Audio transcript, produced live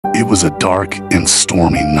It was a dark and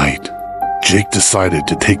stormy night. Jake decided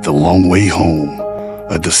to take the long way home,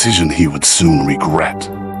 a decision he would soon regret.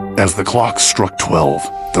 As the clock struck 12,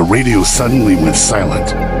 the radio suddenly went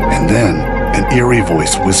silent, and then an eerie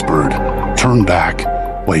voice whispered, "Turn back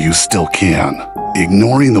while you still can."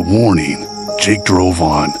 Ignoring the warning, Jake drove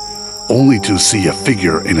on, only to see a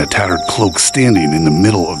figure in a tattered cloak standing in the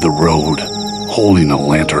middle of the road, holding a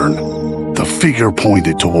lantern. The figure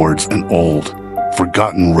pointed towards an old,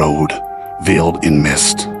 forgotten road, veiled in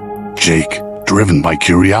mist. Jake, driven by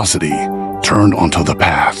curiosity, turned onto the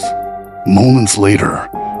path. Moments later,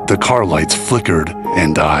 the car lights flickered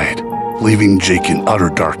and died, leaving Jake in utter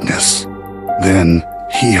darkness. Then,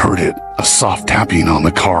 he heard it, a soft tapping on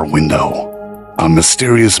the car window. A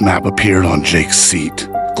mysterious map appeared on Jake's seat,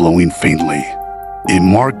 glowing faintly. It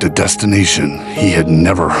marked a destination he had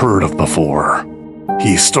never heard of before.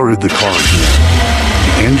 He started the car again,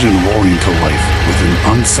 the engine roaring to life with an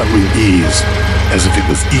unsettling ease, as if it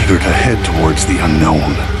was eager to head towards the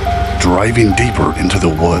unknown. Driving deeper into the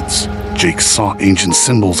woods, Jake saw ancient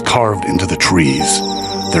symbols carved into the trees,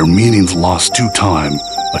 their meanings lost to time,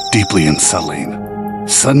 but deeply unsettling.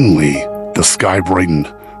 Suddenly, the sky brightened,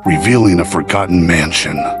 revealing a forgotten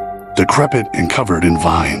mansion, decrepit and covered in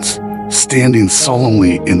vines, standing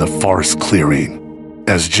solemnly in the forest clearing.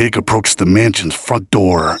 As Jake approached the mansion's front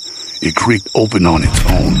door, it creaked open on its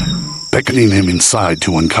own, beckoning him inside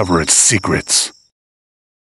to uncover its secrets.